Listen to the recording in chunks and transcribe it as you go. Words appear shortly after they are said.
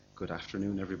Good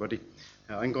afternoon, everybody.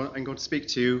 I'm going to speak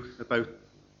to you about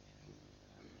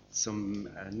some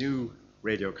new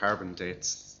radiocarbon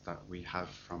dates that we have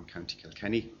from County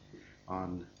Kilkenny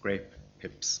on grape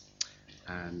pips.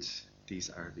 And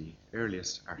these are the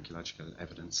earliest archaeological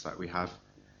evidence that we have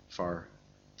for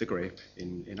the grape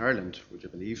in Ireland, would you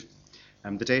believe?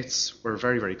 The dates were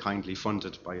very, very kindly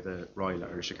funded by the Royal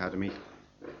Irish Academy.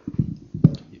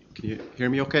 Can you hear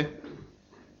me okay?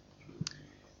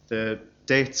 The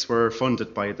dates were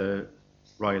funded by the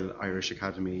Royal Irish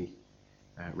Academy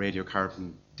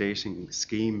radiocarbon dating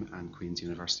scheme and Queen's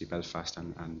University Belfast,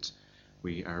 and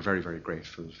we are very, very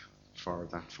grateful for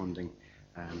that funding.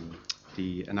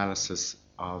 The analysis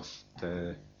of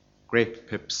the grape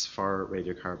pips for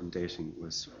radiocarbon dating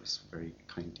was very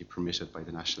kindly permitted by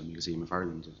the National Museum of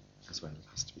Ireland as well, it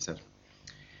has to be said.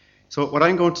 So what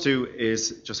I'm going to do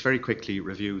is just very quickly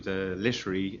review the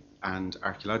literary and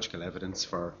archaeological evidence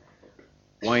for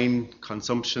wine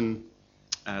consumption,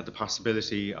 the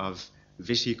possibility of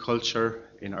viticulture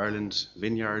in Ireland,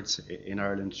 vineyards in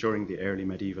Ireland during the early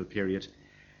medieval period,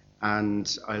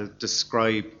 and I'll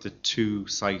describe the two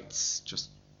sites just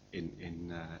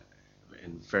in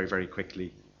very, very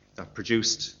quickly that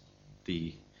produced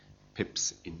the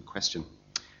pips in question.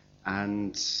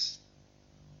 And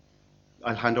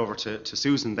I'll hand over to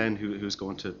Susan then, who's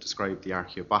going to describe the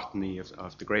archaeobotany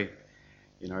of the grape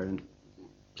in Ireland,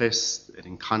 place it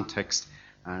in context,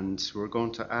 and we're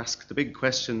going to ask the big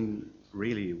question,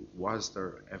 really, was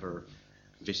there ever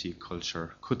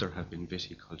viticulture? Could there have been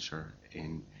viticulture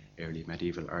in early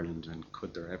medieval Ireland, and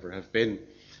could there ever have been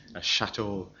a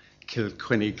Chateau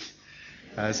Kilkenny,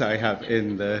 as I have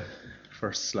in the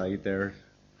first slide there,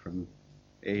 from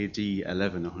AD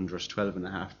 1100,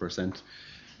 12.5%.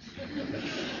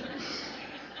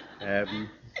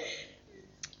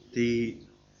 The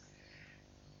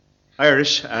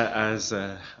Irish, as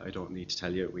I don't need to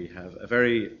tell you, we have a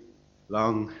very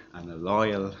long and a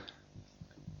loyal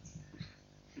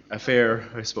affair,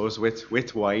 I suppose,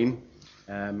 with wine,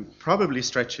 probably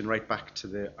stretching right back to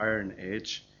the Iron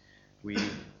Age. We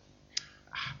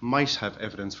might have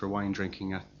evidence for wine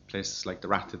drinking at places like the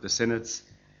Rath of the Synods.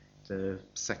 The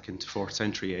 2nd to 4th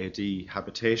century AD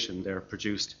habitation there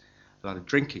produced a lot of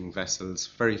drinking vessels,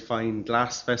 very fine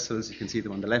glass vessels, you can see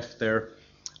them on the left there,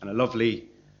 and a lovely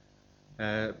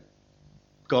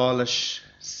Gaulish,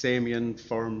 Samian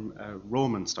form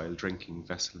Roman-style drinking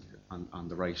vessel on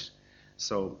the right.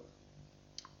 So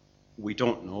we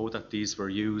don't know that these were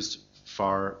used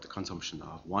for the consumption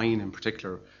of wine in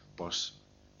particular, but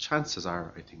chances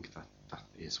are, I think, that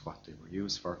is what they were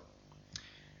used for.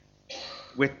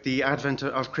 With the advent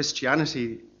of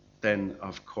Christianity, then,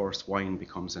 of course, wine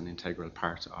becomes an integral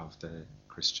part of the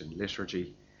Christian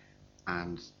liturgy,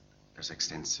 and there's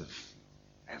extensive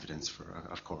evidence,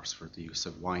 of course, for the use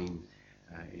of wine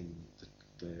in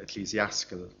the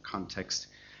ecclesiastical context.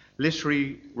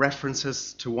 Literary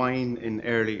references to wine in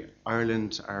early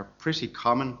Ireland are pretty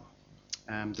common.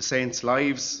 The saints'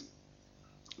 lives,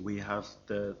 we have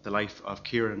the life of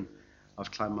Kieran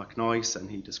of Clonmacnoise, and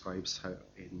he describes how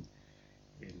in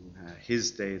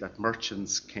his day that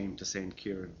merchants came to St.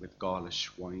 Kieran with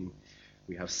Gaulish wine.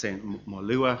 We have St.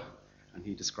 Molua, and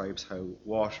he describes how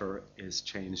water is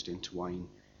changed into wine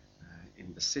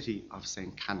in the city of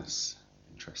St. Canice,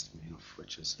 interestingly enough,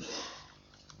 which is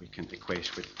we can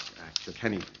equate with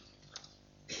Kilkenny.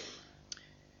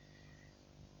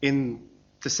 In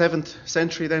the 7th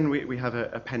century then we have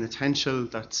a penitential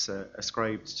that's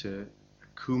ascribed to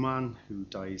Cumann, who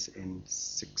dies in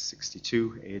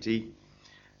 662 AD.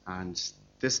 And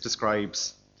this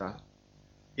describes that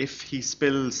if he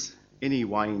spills any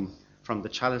wine from the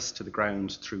chalice to the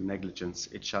ground through negligence,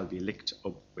 it shall be licked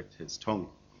up with his tongue.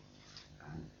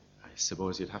 And I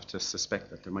suppose you'd have to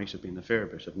suspect that there might have been a fair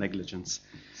bit of negligence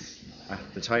at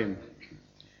the time.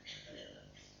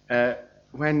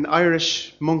 When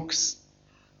Irish monks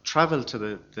travelled to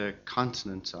the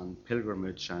continent on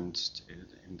pilgrimage and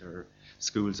in their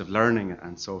schools of learning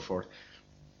and so forth,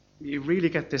 you really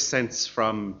get this sense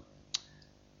from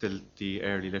the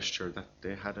early literature that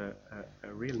they had a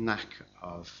real knack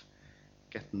of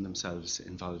getting themselves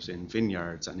involved in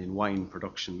vineyards and in wine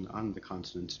production on the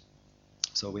continent.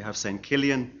 So we have St.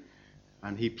 Cóilín,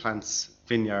 and he plants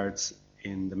vineyards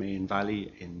in the main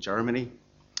valley in Germany,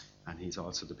 and he's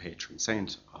also the patron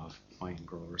saint of wine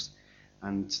growers.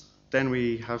 And then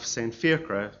we have St.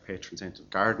 Fiacre, patron saint of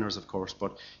gardeners, of course,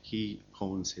 but he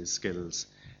hones his skills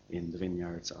in the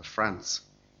vineyards of France.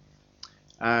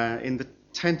 In the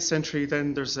 10th century,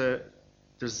 then there's a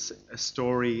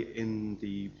story in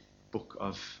the Book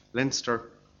of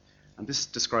Leinster, and this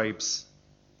describes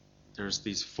there's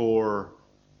these 4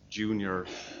 junior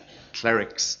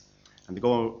clerics, and they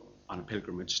go on a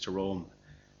pilgrimage to Rome,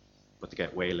 but they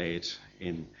get waylaid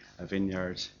in a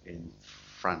vineyard in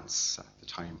France at the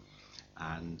time.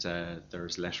 And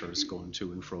there's letters going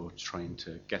to and fro trying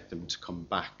to get them to come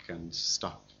back and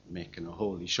stop making a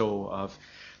holy show of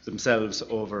themselves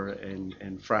over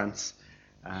in France.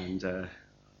 And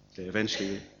they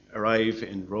eventually arrive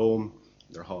in Rome.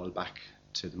 They're hauled back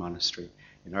to the monastery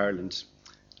in Ireland.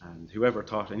 And whoever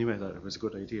thought anyway that it was a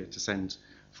good idea to send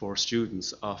 4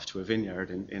 students off to a vineyard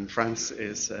in France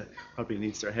is probably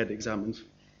needs their head examined.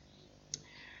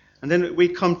 And then we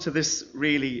come to this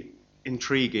really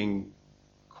intriguing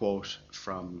quote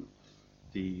from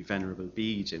the Venerable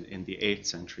Bede in the 8th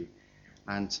century.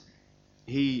 And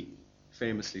he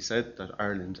famously said that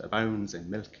Ireland abounds in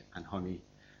milk and honey.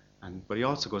 But he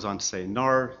also goes on to say,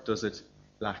 nor does it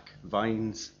lack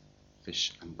vines,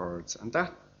 fish and birds. And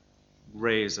that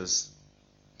raises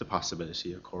the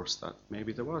possibility, of course, that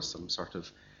maybe there was some sort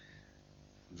of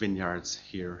vineyards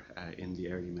here in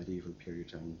the early medieval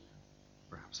period and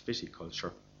perhaps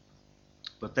viticulture.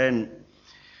 But then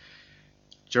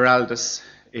Giraldus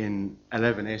in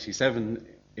 1187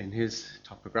 in his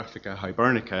Topographica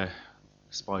Hibernica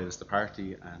spoils the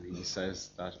party, and he says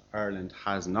that Ireland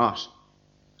has not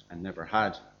and never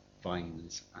had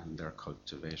vines and their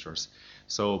cultivators.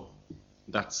 So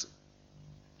that's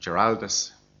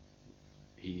Giraldus.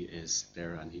 He is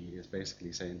there, and he is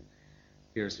basically saying,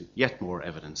 here's yet more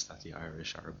evidence that the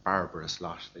Irish are a barbarous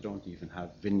lot. They don't even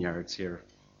have vineyards here.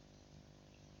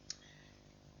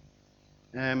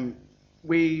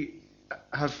 We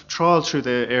have trawled through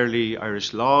the early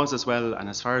Irish laws as well, and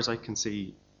as far as I can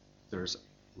see, there's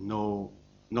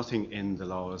nothing in the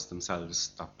laws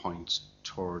themselves that point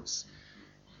towards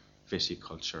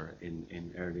viticulture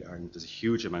in early Ireland. There's a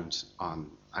huge amount on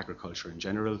agriculture in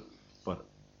general, but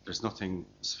there's nothing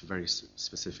very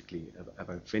specifically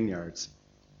about vineyards.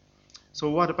 So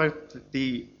what about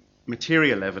the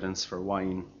material evidence for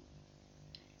wine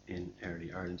in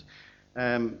early Ireland?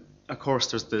 Of course,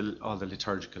 there's all the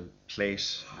liturgical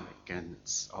plate, and again,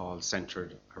 it's all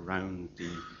centred around the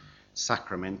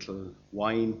sacramental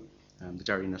wine. The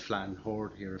Derry na Flan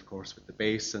hoard here, of course, with the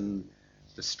basin,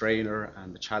 the strainer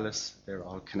and the chalice, they're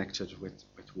all connected with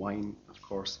wine, of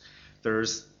course.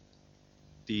 There's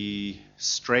the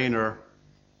strainer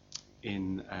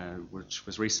which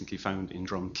was recently found in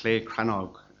Drumclay,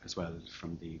 Crannog as well,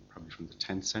 probably from the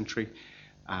 10th century,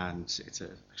 and it's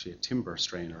actually a timber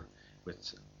strainer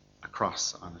with a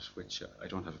cross on it, which I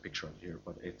don't have a picture of here,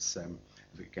 but it's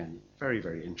again very,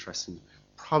 very interesting.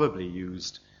 Probably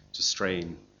used to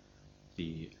strain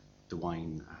the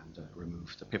wine and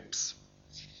remove the pips.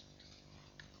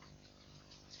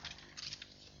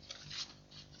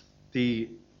 The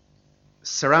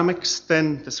ceramics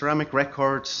then, the ceramic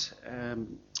records,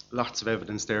 lots of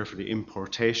evidence there for the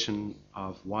importation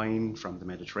of wine from the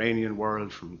Mediterranean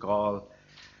world, from Gaul,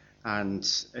 and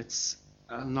it's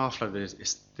an awful lot of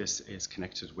this is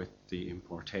connected with the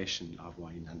importation of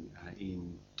wine, and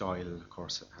Ian Doyle, of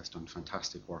course, has done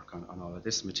fantastic work on all of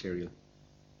this material.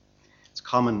 It's a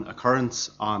common occurrence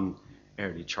on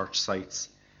early church sites,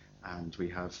 and we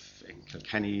have in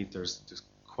Kilkenny, there's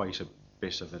quite a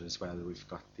bit of it as well. We've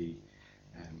got the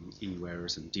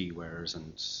E-wares and D-wares,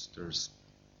 and there's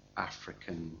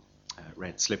African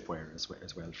red slipware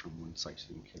as well from one site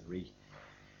in Kilree.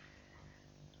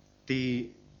 The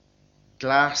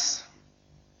glass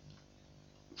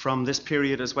from this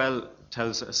period as well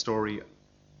tells a story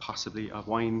possibly of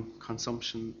wine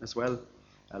consumption as well.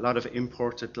 A lot of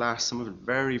imported glass, some of it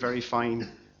very, very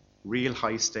fine, real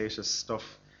high status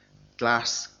stuff.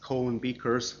 Glass cone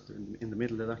beakers in the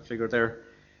middle of that figure there,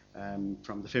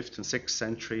 from the 5th and 6th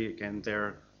century. Again,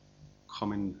 they're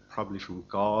coming probably from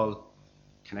Gaul,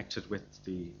 connected with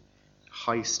the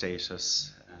high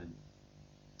status and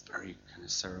very kind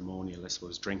of ceremonial, I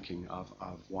suppose, drinking of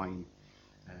wine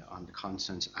on the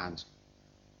continent, and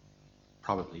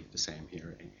probably the same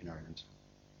here in Ireland.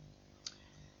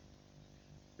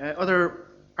 Other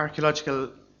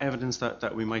archaeological evidence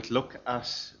that we might look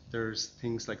at, there's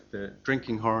things like the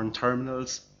drinking horn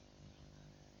terminals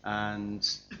and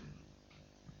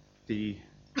the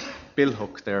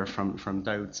billhook there from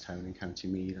Dowdstown in County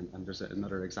Meath, and there's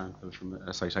another example from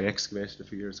a site I excavated a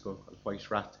few years ago called White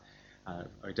Rat,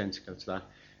 identical to that.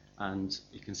 And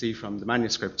you can see from the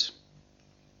manuscript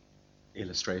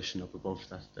illustration up above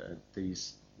that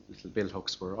these little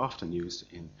billhooks were often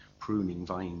used in pruning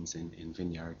vines in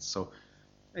vineyards. So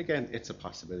again, it's a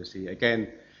possibility. Again,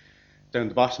 down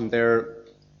the bottom there,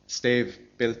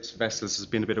 stave-built vessels, there's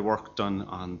been a bit of work done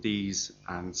on these,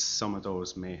 and some of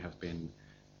those may have been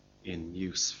in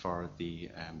use for the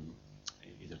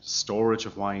either the storage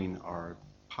of wine or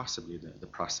possibly the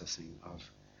processing of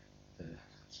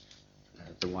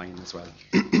the wine as well.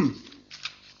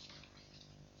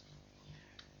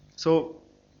 So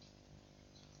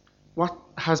what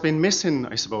has been missing,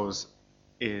 I suppose,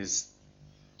 is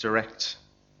direct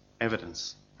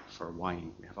evidence for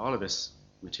wine. We have all of this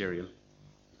material,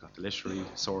 we've got the literary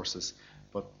sources,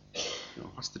 but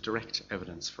what's the direct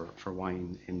evidence for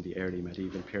wine in the early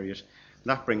medieval period? And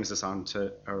that brings us on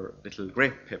to our little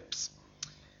grape pips.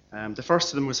 The first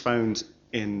of them was found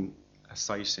in a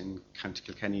site in County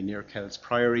Kilkenny near Kells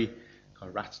Priory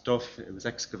called Rathduff. It was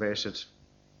excavated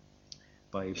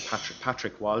by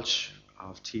Patrick Walsh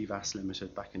of TVAS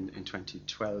Limited back in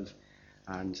 2012.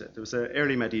 And there was an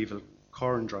early medieval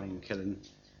corn drying kiln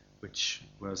which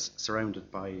was surrounded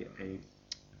by a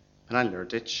penannular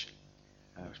ditch,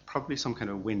 probably some kind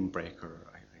of windbreaker,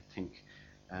 I think.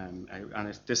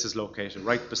 This is located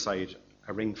right beside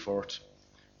a ring fort.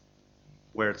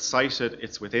 Where it's sited,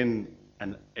 it's within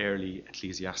an early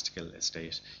ecclesiastical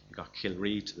estate. You've got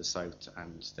Kilree to the south,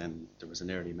 and then there was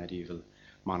an early medieval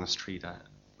monastery that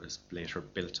was later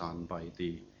built on by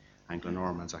the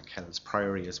Anglo-Normans at Kells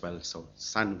Priory as well. So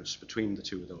sandwiched between the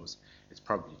two of those, it's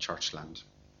probably church land.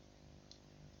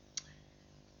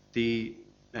 The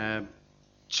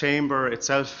chamber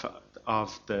itself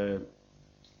of the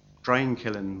drying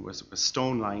kiln was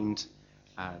stone lined,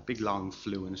 big long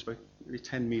flue, and it's about really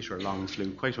 10 metre long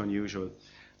flue, quite unusual.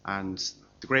 And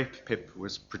the grape pip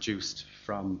was produced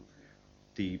from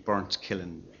the burnt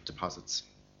kiln deposits.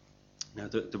 Now,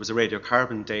 there was a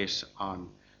radiocarbon date on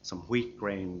some wheat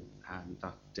grain, and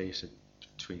that dated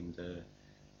between the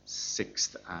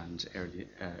 6th and early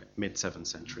mid-7th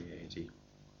century AD.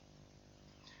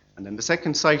 And then the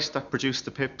second site that produced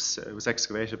the pips was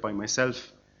excavated by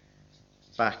myself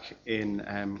back in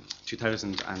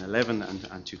 2011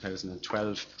 and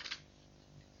 2012,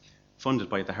 funded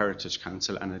by the Heritage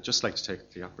Council. And I'd just like to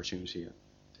take the opportunity at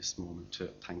this moment to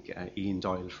thank Ian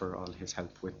Doyle for all his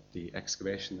help with the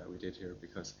excavation that we did here,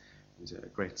 because he was a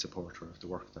great supporter of the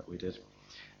work that we did.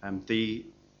 The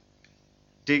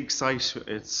dig site,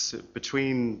 it's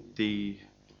between the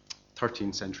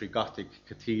 13th century Gothic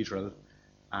cathedral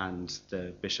and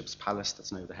the Bishop's Palace.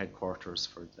 That's now the headquarters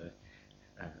for the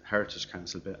Heritage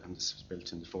Council, and this was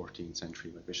built in the 14th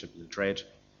century by Bishop Ledred.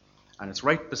 And it's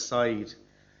right beside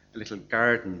a little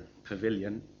garden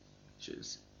pavilion, which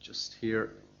is just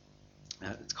here.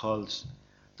 It's called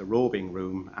the Robing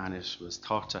Room, and it was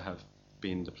thought to have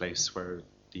been the place where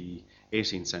the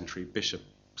 18th century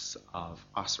bishops of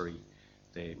Ossory,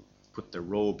 they put their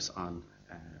robes on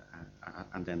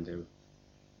and then they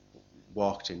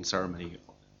walked in ceremony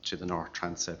to the north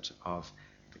transept of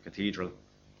the cathedral.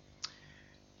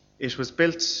 It was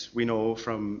built, we know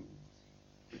from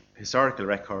historical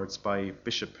records, by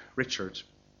Bishop Richard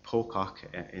Pocock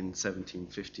in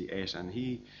 1758, and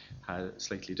he had a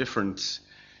slightly different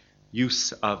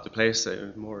use of the place,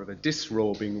 more of a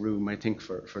disrobing room, I think,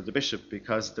 for the bishop,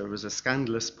 because there was a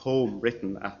scandalous poem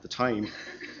written at the time,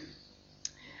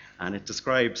 and it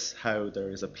describes how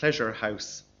there is a pleasure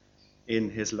house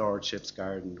in his lordship's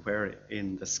garden,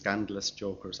 wherein the scandalous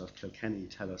jokers of Kilkenny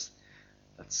tell us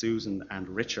that Susan and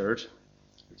Richard,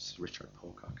 which is Richard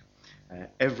Pocock,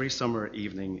 every summer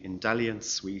evening in dalliance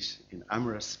sweet, in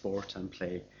amorous sport and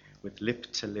play, with lip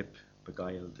to lip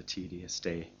beguile the tedious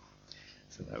day.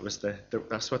 So that was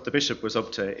that's what the bishop was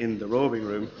up to in the robing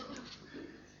room.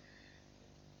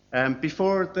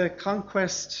 Before the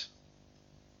conquest,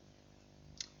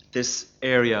 this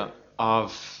area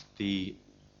of the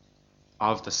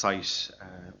site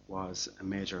was a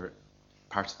major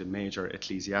part of the major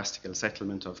ecclesiastical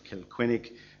settlement of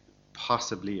Kilquinnig,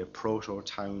 possibly a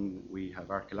proto-town. We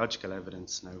have archaeological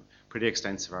evidence now, pretty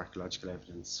extensive archaeological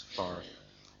evidence for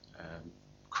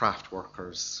craft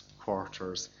workers'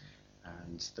 quarters,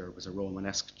 and there was a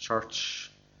Romanesque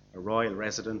church, a royal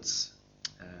residence,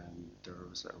 there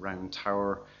was a round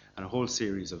tower, and a whole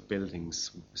series of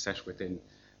buildings set within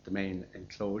the main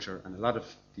enclosure. And a lot of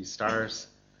these stars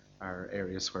are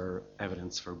areas where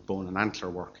evidence for bone and antler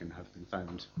working have been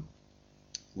found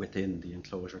within the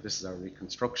enclosure. This is our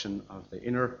reconstruction of the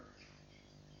inner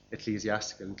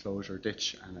ecclesiastical enclosure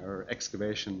ditch, and our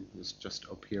excavation was just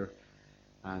up here.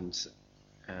 And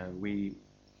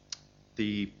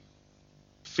the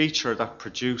feature that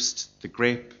produced the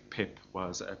grape pip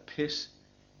was a pit.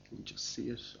 You can just see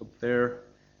it up there,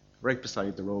 right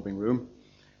beside the robing room.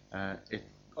 It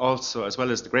also, as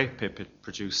well as the grape pip, it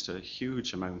produced a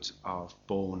huge amount of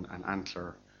bone and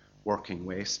antler working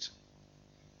waste,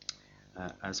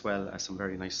 as well as some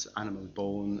very nice animal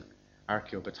bone,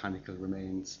 archaeobotanical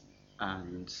remains,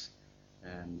 and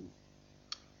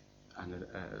and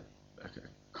a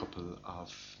couple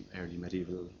of early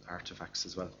medieval artefacts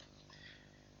as well.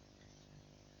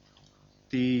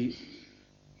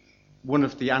 One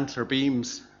of the antler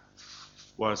beams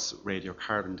was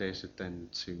radiocarbon dated then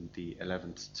to the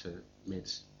 11th to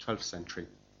mid 12th century.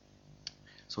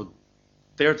 So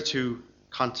they're the two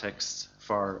contexts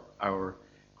for our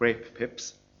grape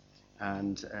pips.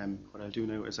 And what I'll do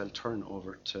now is I'll turn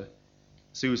over to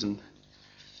Susan,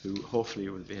 who hopefully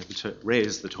will be able to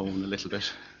raise the tone a little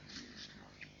bit.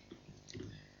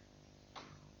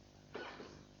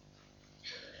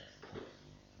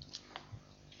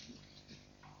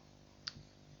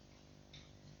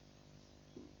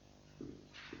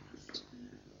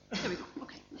 There we go.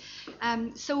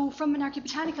 Okay. So from an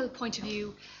archaeobotanical point of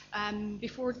view,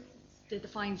 before the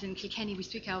finds in Kilkenny we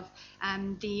speak of,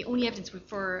 the only evidence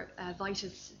for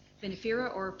Vitis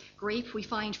vinifera or grape we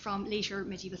find from later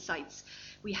medieval sites.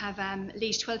 We have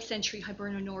late 12th century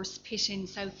Hiberno-Norse pit in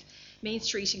South Main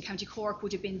Street in County Cork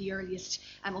would have been the earliest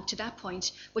up to that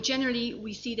point. But generally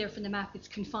we see there from the map it's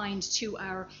confined to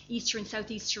our eastern,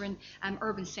 southeastern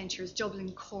urban centres,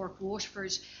 Dublin, Cork,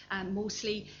 Waterford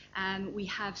mostly. We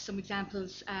have some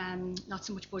examples, not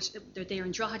so much, but they're there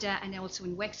in Drogheda and also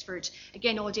in Wexford.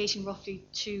 Again, all dating roughly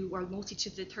to, or mostly to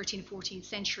the 13th and 14th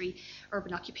century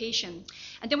urban occupation.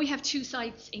 And then we have two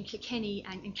sites in Kilkenny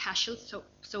and in Cashel,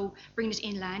 so bringing it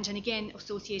inland, and again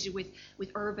associated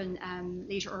with urban,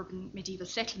 later urban medieval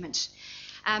settlement.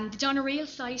 The Doneraile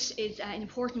site is an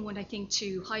important one, I think,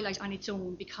 to highlight on its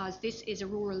own, because this is a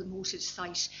rural moated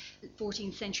site,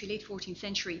 14th century, late 14th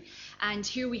century. And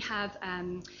here we have,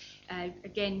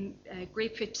 again,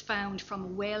 grape pits found from a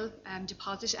well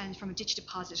deposit and from a ditch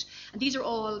deposit. And these are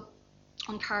all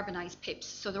uncarbonized pips,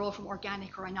 so they're all from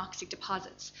organic or anoxic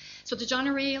deposits. So the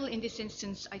Doneraile in this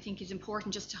instance I think is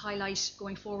important just to highlight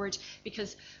going forward,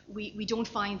 because we don't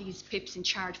find these pips in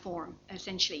charred form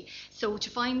essentially. So to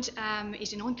find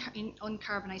it in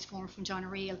uncarbonized form from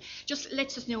Doneraile just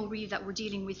lets us know really that we're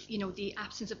dealing with, you know, the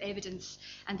absence of evidence,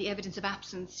 and the evidence of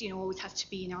absence, you know, always has to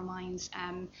be in our minds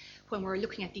when we're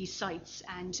looking at these sites.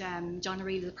 And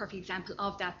Doneraile is a perfect example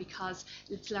of that, because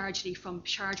it's largely from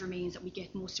charred remains that we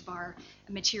get most of our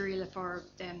material for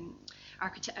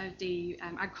the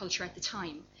agriculture at the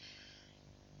time.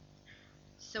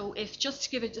 So if just to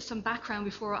give it some background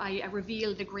before I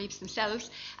reveal the grapes themselves,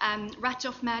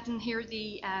 Ratduff Madden here,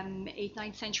 the 8th,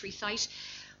 9th century site.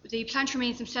 The plant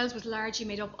remains themselves was largely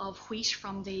made up of wheat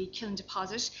from the Kiln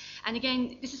deposit. And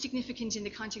again, this is significant in the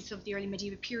context of the early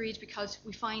medieval period, because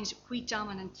we find wheat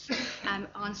dominance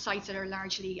on sites that are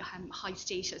largely high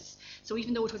status. So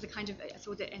even though it was a kind of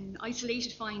an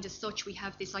isolated find as such, we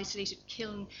have this isolated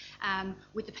kiln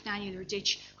with the penannular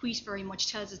ditch. Wheat very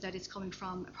much tells us that it's coming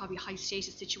from probably a high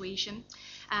status situation.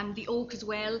 The oak as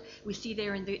well, we see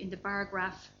there in the bar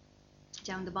graph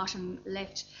down the bottom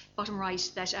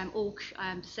right, that oak,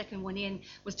 the second one in,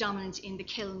 was dominant in the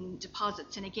kiln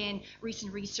deposits. And again,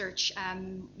 recent research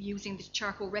using the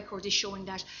charcoal record is showing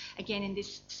that, again, in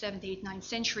this 7th, 8th, 9th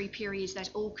century periods, that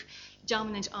oak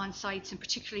dominant on sites, and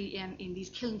particularly in these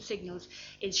kiln signals,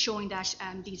 is showing that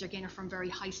these again are from very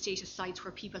high status sites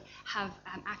where people have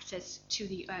access to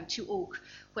the to oak,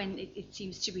 when it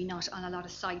seems to be not on a lot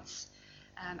of sites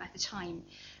at the time.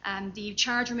 The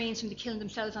charred remains from the kiln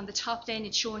themselves on the top, then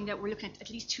it's showing that we're looking at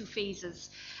least two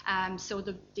phases. So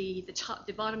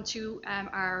the bottom two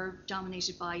are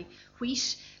dominated by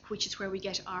wheat, which is where we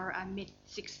get our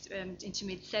mid-6th into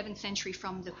mid-7th century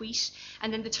from the wheat.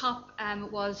 And then the top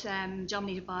was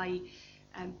dominated by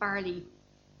barley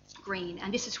grain.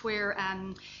 And this is where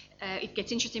it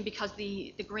gets interesting, because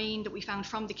the grain that we found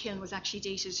from the kiln was actually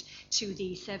dated to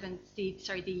the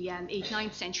 8th,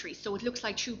 9th century. So it looks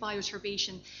like through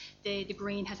bioturbation, the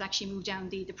grain has actually moved down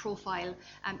the profile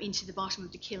into the bottom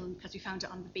of the kiln, because we found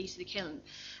it on the base of the kiln.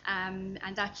 And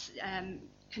that's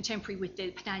contemporary with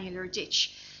the penannular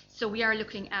ditch. So we are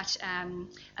looking at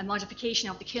a modification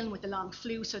of the kiln with the long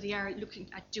flue. So they are looking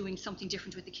at doing something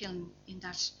different with the kiln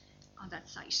on that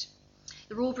site.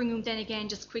 The roving room then, again,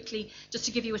 just quickly, just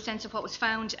to give you a sense of what was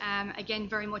found, again,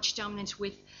 very much dominant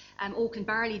with oak and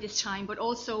barley this time, but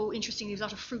also, interestingly, there's a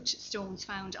lot of fruit stones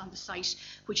found on the site,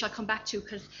 which I'll come back to,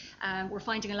 because we're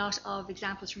finding a lot of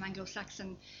examples from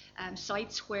Anglo-Saxon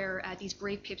sites where these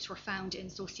grape pips were found in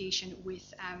association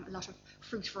with a lot of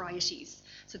fruit varieties.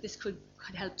 So this could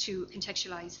help to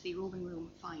contextualise the roving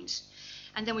room find.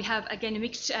 And then we have, again, a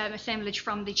mixed assemblage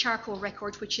from the charcoal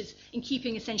record, which is in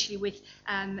keeping essentially with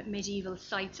medieval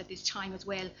sites at this time as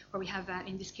well, where we have,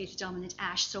 in this case, a dominant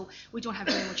ash. So we don't have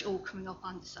very much oak coming up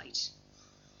on the site.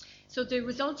 So the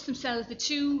results themselves, the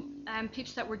two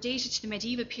pips that were dated to the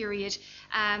medieval period,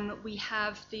 we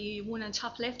have the one on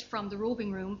top left from the robing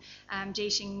room,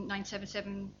 dating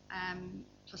 977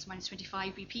 plus or minus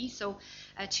 25 BP, so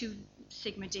 2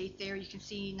 sigma date there. You can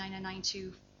see 999 to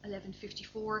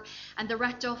 1154, and the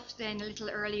rat duff then a little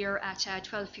earlier at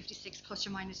 1256 plus or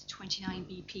minus 29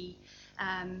 BP,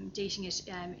 dating it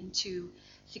into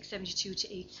 672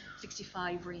 to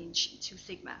 865 range, 2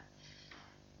 sigma.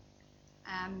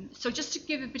 So just to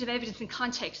give a bit of evidence and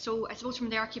context, so I suppose from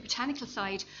the archaeobotanical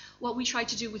side, what we try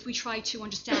to do is we try to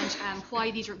understand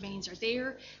why these remains are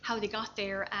there, how they got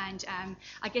there, and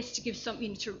I guess to give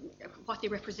something to what they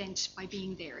represent by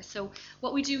being there. So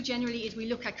what we do generally is we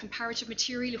look at comparative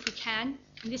material if we can.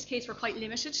 In this case, we're quite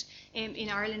limited in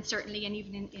Ireland, certainly, and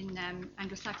even in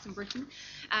Anglo-Saxon Britain.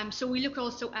 So we look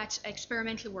also at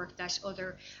experimental work that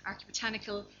other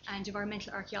archaeobotanical and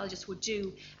environmental archaeologists would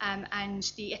do, and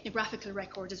the ethnographical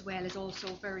record as well is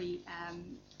also very,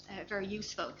 very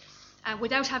useful.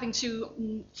 Without having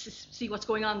to see what's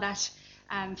going on that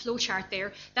flow chart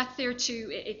there, that's there to,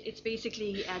 it's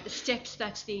basically the steps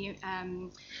that the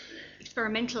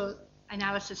experimental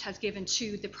analysis has given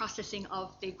to the processing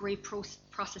of the grape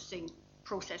processing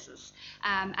processes.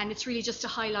 And it's really just to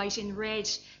highlight in red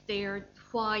there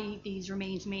why these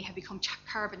remains may have become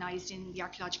carbonized in the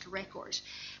archaeological record.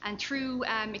 And through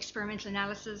experimental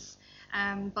analysis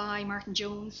by Martin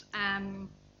Jones,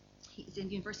 he's in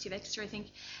the University of Exeter, I think,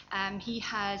 he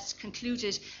has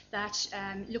concluded that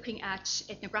looking at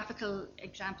ethnographical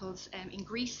examples in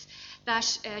Greece,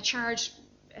 that charred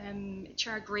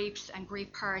grapes and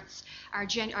grape parts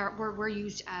were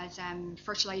used as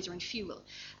fertilizer and fuel,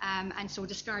 and so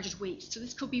discarded waste. So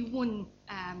this could be one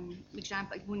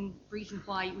example, one reason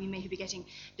why we may be getting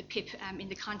the pip in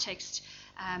the context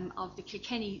of the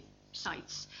Kilkenny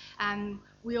sites.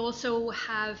 We also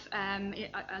have,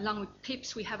 along with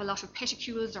pips, we have a lot of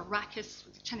pedicules or rachis,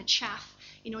 kind of chaff,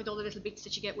 you know, all the little bits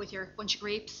that you get with your bunch of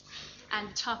grapes. And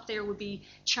the top there would be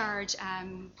charred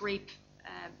grape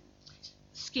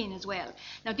skin as well.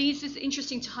 Now these is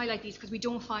interesting to highlight these because we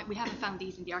haven't found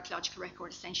these in the archaeological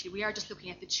record. Essentially, we are just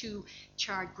looking at the 2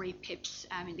 charred grape pips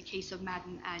in the case of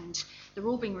Madden and the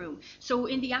robing room. So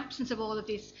in the absence of all of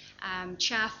this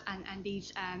chaff and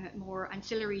these more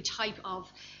ancillary type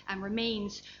of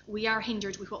remains, we are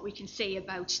hindered with what we can say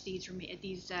about these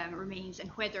remains and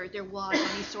whether there was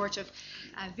any sort of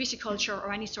viticulture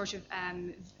or any sort of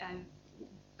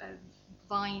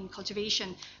vine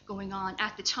cultivation going on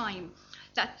at the time.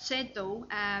 That said, though,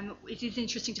 it is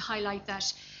interesting to highlight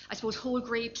that I suppose whole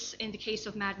grapes in the case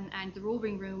of Madden and the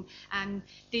robing room,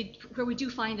 where we do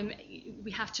find them,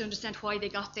 we have to understand why they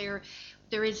got there.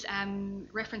 There is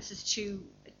references to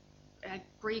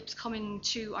grapes coming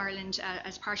to Ireland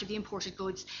as part of the imported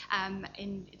goods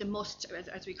in the must,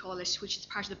 as we call it, which is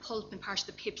part of the pulp and part of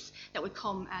the pips that would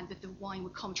come and that the wine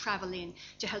would come travel in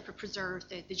to help it preserve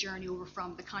the journey over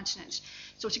from the continent.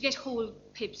 So to get whole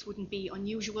pips wouldn't be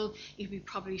unusual. It would be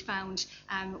probably found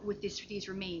with these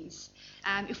remains.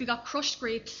 If we got crushed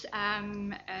grapes,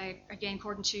 again,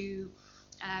 according to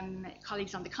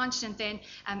colleagues on the continent, then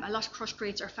a lot of crushed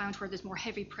grapes are found where there's more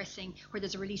heavy pressing, where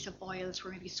there's a release of oils,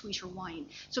 where maybe sweeter wine.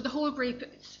 So the whole grape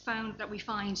found that we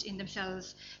find in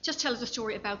themselves just tells a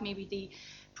story about maybe the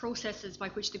processes by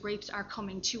which the grapes are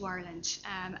coming to Ireland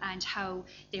and how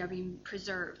they are being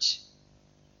preserved.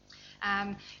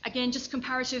 Again, just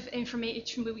comparative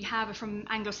information we have from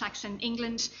Anglo-Saxon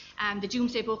England. The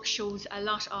Domesday Book shows a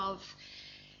lot of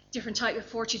different type of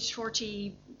 40 to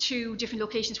 42 different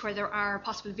locations where there are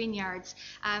possible vineyards.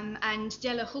 And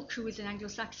Della Hook, who is an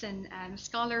Anglo-Saxon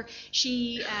scholar,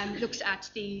 she looks at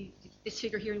this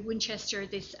figure here in Winchester,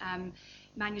 this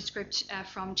manuscript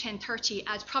from 1030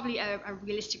 as probably a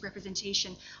realistic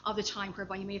representation of the time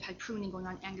whereby you may have had pruning going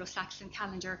on in Anglo-Saxon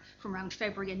calendar from around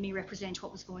February and may represent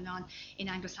what was going on in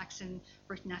Anglo-Saxon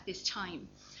Britain at this time.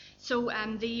 So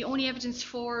the only evidence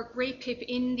for grape pip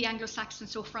in the Anglo-Saxon,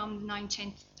 so from the 9th,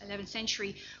 10th, 11th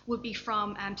century, would be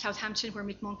from Southampton, where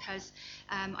Mick Monk has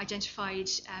identified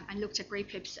and looked at grape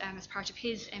pips as part of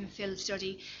his MPhil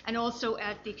study, and also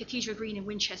at the Cathedral Green in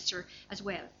Winchester as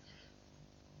well.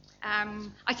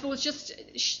 I suppose just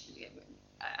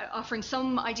offering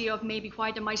some idea of maybe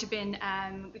why there might have been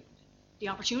the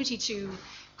opportunity to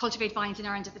cultivate vines in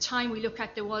Ireland at the time. We look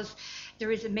at there was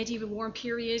There is a medieval warm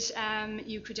period.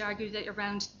 You could argue that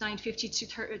around 950 to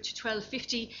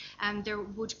 1250, there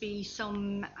would be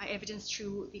some evidence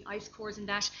through the ice cores and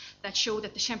that show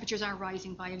that the temperatures are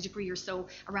rising by a degree or so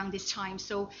around this time.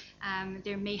 So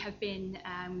there may have been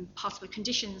possible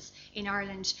conditions in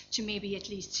Ireland to maybe at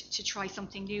least to try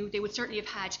something new. They would certainly have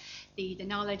had the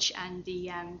knowledge and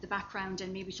the background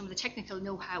and maybe some of the technical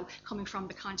know-how coming from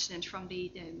the continent, from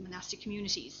the monastic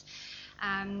communities.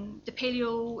 The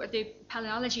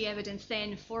palynology evidence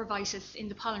then for vitis in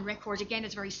the pollen record again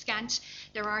is very scant.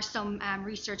 There are some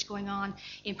research going on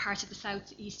in parts of the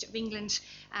southeast of England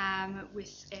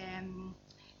with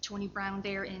Tony Brown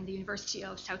there in the University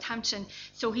of Southampton.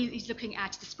 So he's looking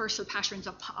at dispersal patterns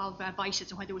of vitis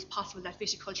and whether it was possible that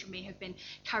viticulture may have been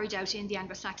carried out in the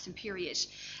Anglo-Saxon period.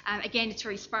 Again, it's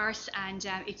very sparse and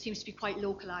it seems to be quite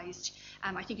localised.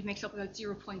 I think it makes up about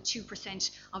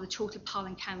 0.2% of the total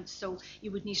pollen count, so you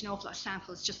would need an awful lot of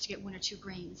samples just to get 1 or 2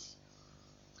 grains.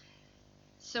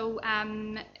 So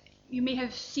you may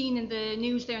have seen in the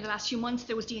news there in the last few months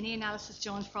there was DNA analysis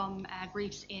done from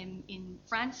grapes in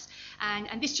France,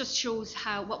 and this just shows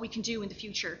what we can do in the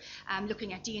future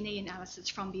looking at DNA analysis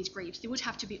from these grapes. They would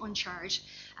have to be uncharged,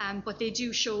 but they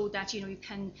do show that you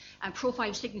can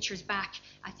profile signatures back,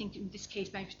 I think in this case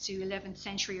back to 11th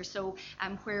century or so,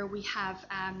 where we have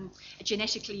a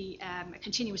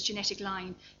continuous genetic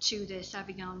line to the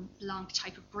Sauvignon Blanc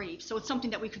type of grape. So it's something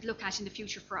that we could look at in the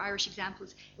future for Irish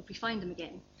examples if we find them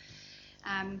again.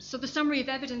 So the summary of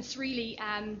evidence really,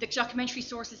 the documentary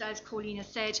sources, as Cóilín has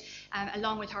said,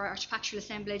 along with our artefactual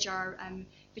assemblage, our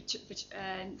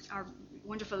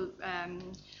wonderful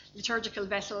liturgical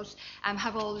vessels,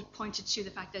 have all pointed to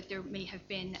the fact that there may have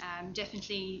been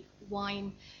definitely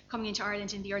wine coming into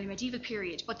Ireland in the early medieval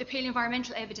period, but the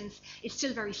paleoenvironmental evidence is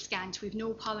still very scant. We've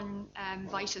no pollen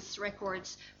vitis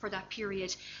records for that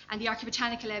period, and the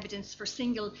archaeobotanical evidence for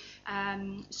single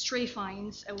stray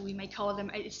finds, we may call them,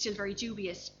 is still very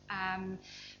dubious.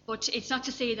 But it's not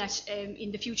to say that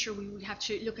in the future we would have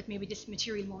to look at maybe this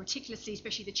material more meticulously,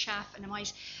 especially the chaff, and it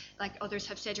might, like others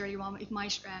have said earlier on, it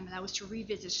might allow us to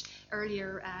revisit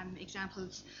earlier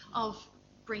examples of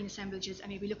grain assemblages and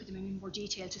maybe look at them in more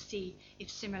detail to see if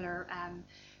similar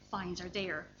finds are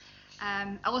there.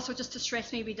 Also, just to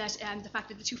stress maybe that the fact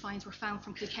that the 2 finds were found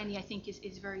from Kilkenny, I think,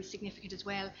 is very significant as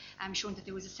well, showing that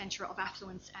there was a centre of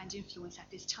affluence and influence at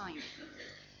this time.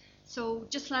 So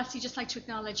just lastly, just like to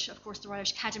acknowledge, of course, the Royal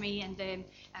Irish Academy and the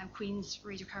Queen's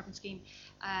Radiocarbon Scheme,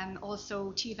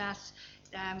 also TVAS,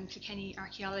 Kilkenny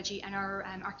Archaeology, and our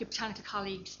archaeobotanical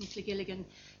colleagues, Nicola Gilligan,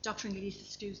 Dr. Elisa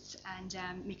Stutz, and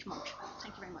Mick Monk.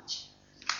 Thank you very much.